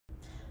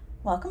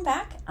Welcome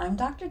back. I'm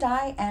Dr.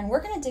 Di, and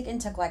we're going to dig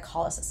into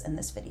glycolysis in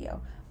this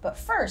video. But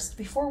first,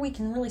 before we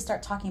can really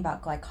start talking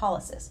about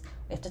glycolysis,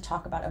 we have to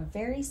talk about a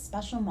very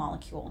special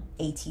molecule,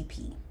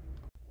 ATP.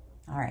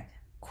 All right,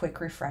 quick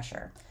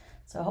refresher.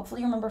 So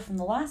hopefully you remember from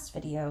the last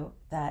video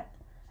that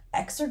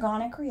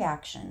exergonic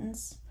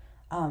reactions,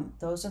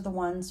 those are the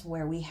ones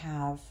where we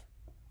have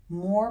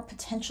more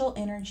potential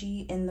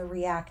energy in the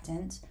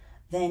reactant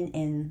than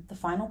in the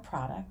final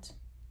product.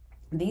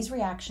 These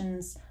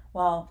reactions,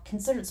 while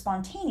considered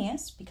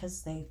spontaneous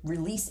because they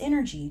release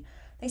energy,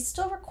 they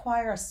still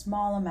require a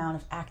small amount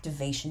of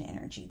activation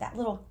energy, that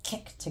little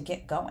kick to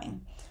get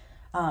going.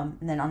 And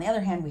then on the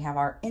other hand, we have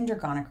our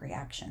endergonic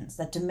reactions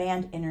that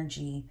demand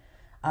energy,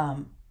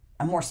 a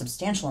more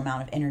substantial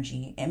amount of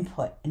energy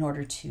input in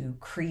order to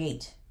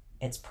create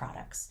its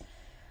products.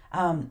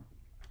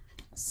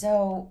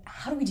 So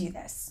how do we do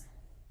this?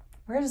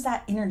 Where does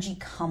that energy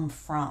come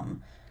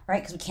from,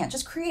 right? Because we can't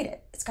just create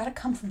it. It's got to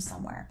come from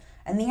somewhere.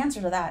 And the answer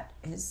to that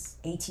is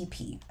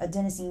ATP,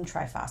 adenosine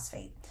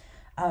triphosphate.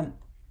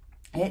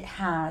 It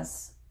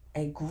has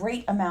a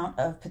great amount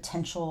of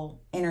potential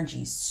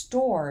energy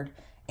stored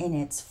in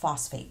its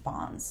phosphate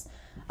bonds.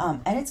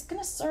 And it's going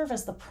to serve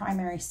as the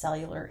primary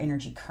cellular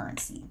energy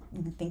currency.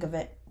 You can think of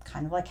it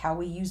kind of like how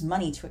we use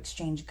money to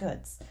exchange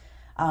goods.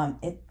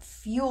 It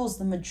fuels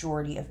the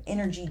majority of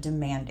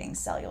energy-demanding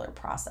cellular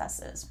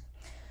processes.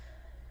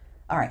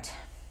 All right,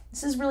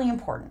 this is really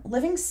important.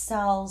 Living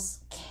cells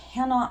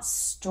cannot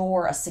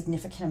store a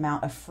significant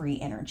amount of free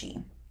energy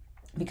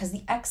because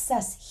the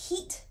excess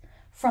heat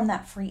from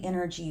that free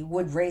energy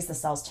would raise the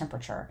cell's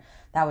temperature.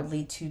 That would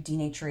lead to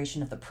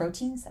denaturation of the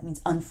proteins. That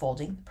means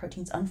unfolding, the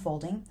proteins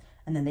unfolding,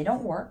 and then they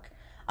don't work.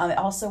 It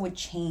also would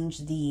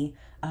change the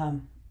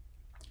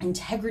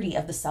integrity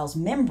of the cell's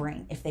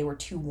membrane if they were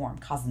too warm,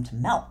 cause them to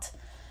melt.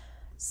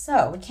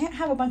 So we can't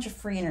have a bunch of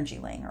free energy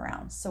laying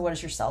around. So what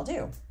does your cell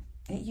do?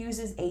 It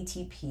uses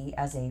ATP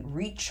as a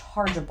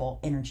rechargeable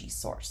energy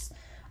source.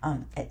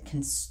 It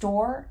can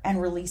store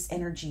and release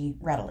energy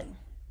readily.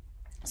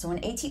 So when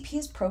ATP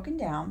is broken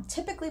down,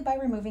 typically by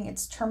removing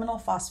its terminal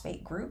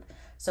phosphate group,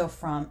 so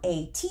from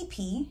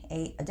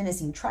ATP,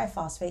 adenosine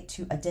triphosphate,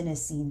 to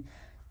adenosine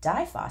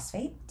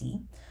diphosphate,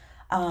 D,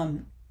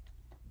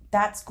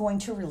 that's going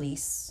to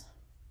release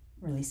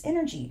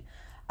energy.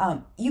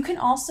 You can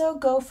also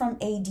go from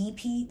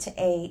ADP to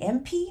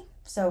AMP,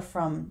 so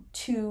from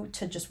 2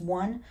 to just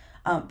 1,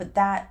 but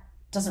that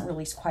doesn't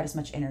release quite as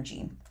much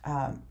energy.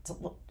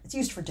 It's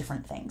used for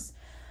different things.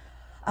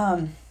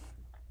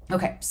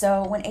 Okay,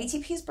 so when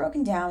ATP is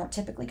broken down, we're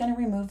typically going to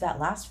remove that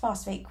last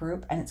phosphate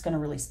group, and it's going to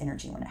release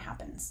energy when it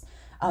happens.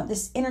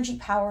 This energy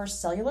powers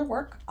cellular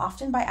work,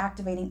 often by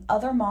activating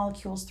other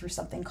molecules through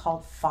something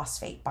called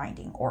phosphate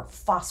binding, or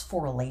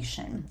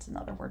phosphorylation. It's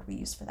another word we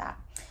use for that.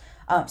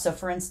 So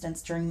for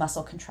instance, during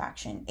muscle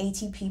contraction,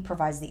 ATP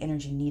provides the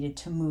energy needed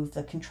to move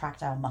the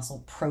contractile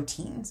muscle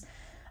proteins.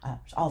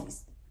 There's all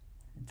these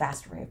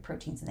vast array of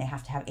proteins, and they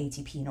have to have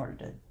ATP in order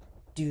to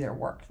do their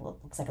work. It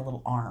looks like a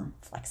little arm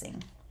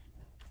flexing.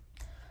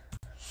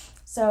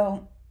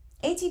 So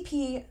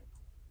ATP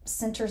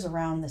centers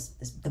around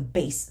the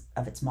base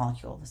of its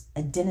molecule, this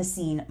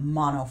adenosine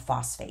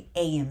monophosphate,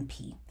 AMP.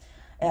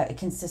 It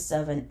consists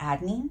of an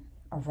adenine,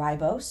 a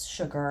ribose,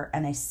 sugar,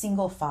 and a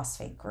single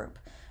phosphate group.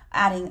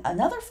 Adding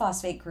another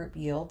phosphate group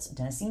yields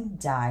adenosine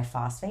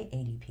diphosphate,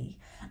 ADP,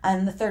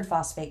 and the third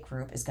phosphate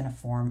group is going to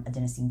form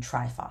adenosine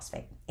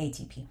triphosphate,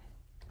 ATP.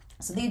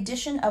 So the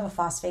addition of a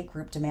phosphate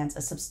group demands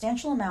a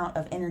substantial amount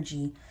of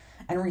energy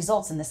and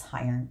results in this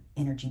higher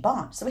energy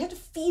bond. So we have to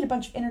feed a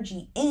bunch of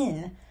energy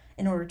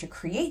in order to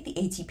create the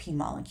ATP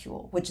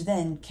molecule, which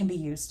then can be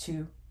used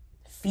to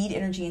feed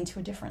energy into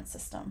a different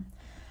system.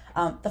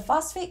 The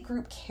phosphate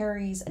group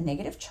carries a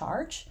negative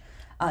charge,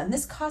 and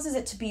this causes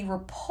it to be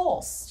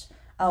repulsed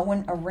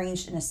when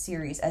arranged in a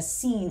series, as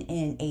seen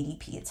in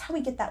ADP. It's how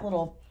we get that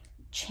little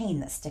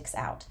chain that sticks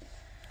out.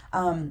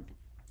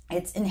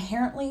 It's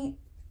inherently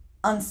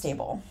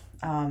unstable.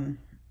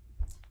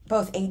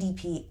 Both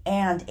ADP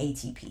and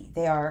ATP,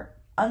 they are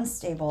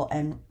unstable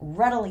and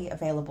readily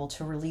available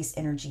to release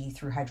energy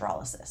through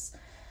hydrolysis.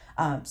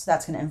 So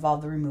that's going to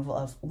involve the removal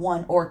of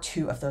 1 or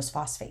 2 of those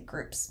phosphate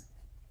groups.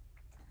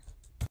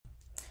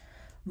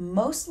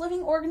 Most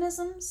living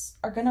organisms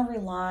are going to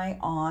rely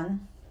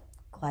on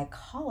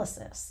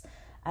glycolysis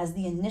as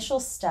the initial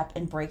step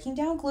in breaking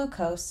down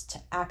glucose to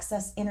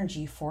access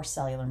energy for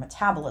cellular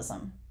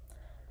metabolism.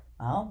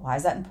 Well, why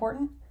is that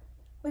important?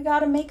 We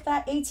got to make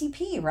that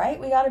ATP, right?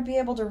 We got to be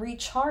able to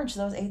recharge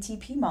those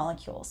ATP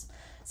molecules.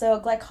 So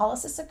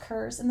glycolysis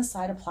occurs in the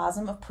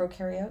cytoplasm of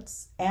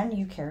prokaryotes and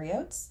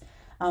eukaryotes.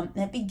 And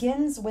it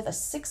begins with a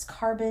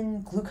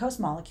 6-carbon glucose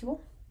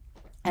molecule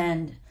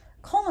and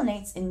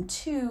culminates in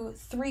 2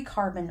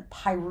 3-carbon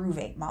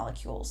pyruvate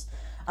molecules.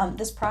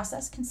 This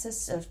process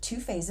consists of 2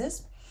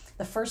 phases.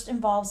 The first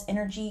involves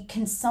energy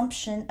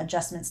consumption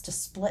adjustments to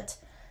split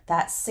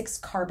that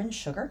 6-carbon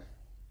sugar,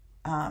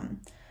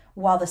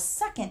 while the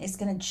second is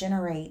going to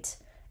generate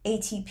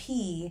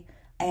ATP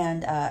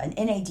and an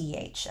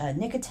NADH,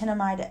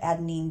 nicotinamide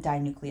adenine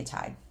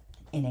dinucleotide.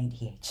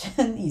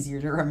 NADH,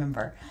 easier to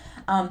remember.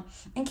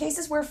 In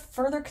cases where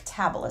further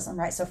catabolism,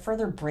 right, so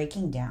further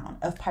breaking down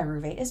of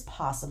pyruvate is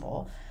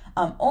possible,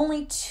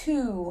 only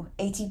 2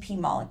 ATP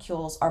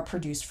molecules are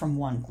produced from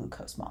one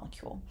glucose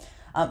molecule.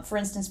 For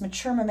instance,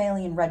 mature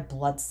mammalian red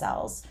blood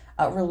cells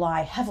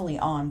rely heavily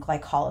on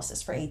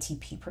glycolysis for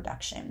ATP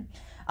production.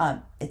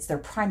 It's their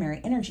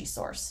primary energy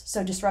source.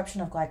 So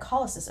disruption of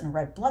glycolysis in a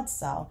red blood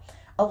cell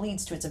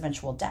leads to its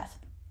eventual death.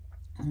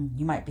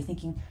 You might be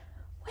thinking,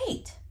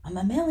 wait, a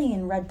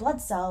mammalian red blood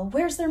cell,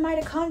 where's their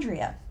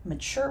mitochondria?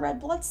 Mature red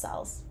blood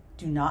cells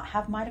do not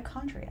have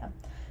mitochondria.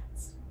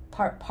 It's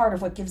part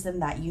of what gives them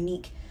that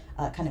unique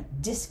kind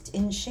of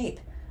disked-in shape.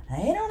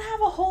 They don't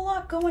have a whole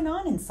lot going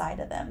on inside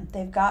of them.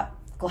 They've got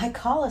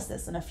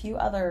glycolysis and a few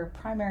other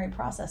primary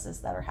processes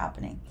that are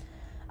happening.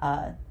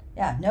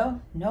 No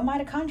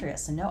mitochondria,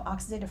 so no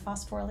oxidative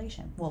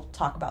phosphorylation. We'll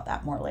talk about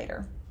that more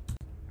later.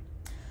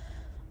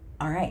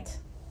 All right.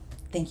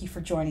 Thank you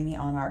for joining me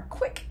on our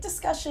quick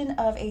discussion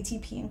of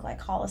ATP and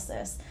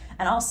glycolysis.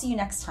 And I'll see you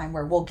next time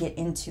where we'll get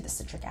into the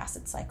citric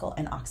acid cycle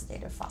and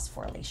oxidative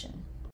phosphorylation.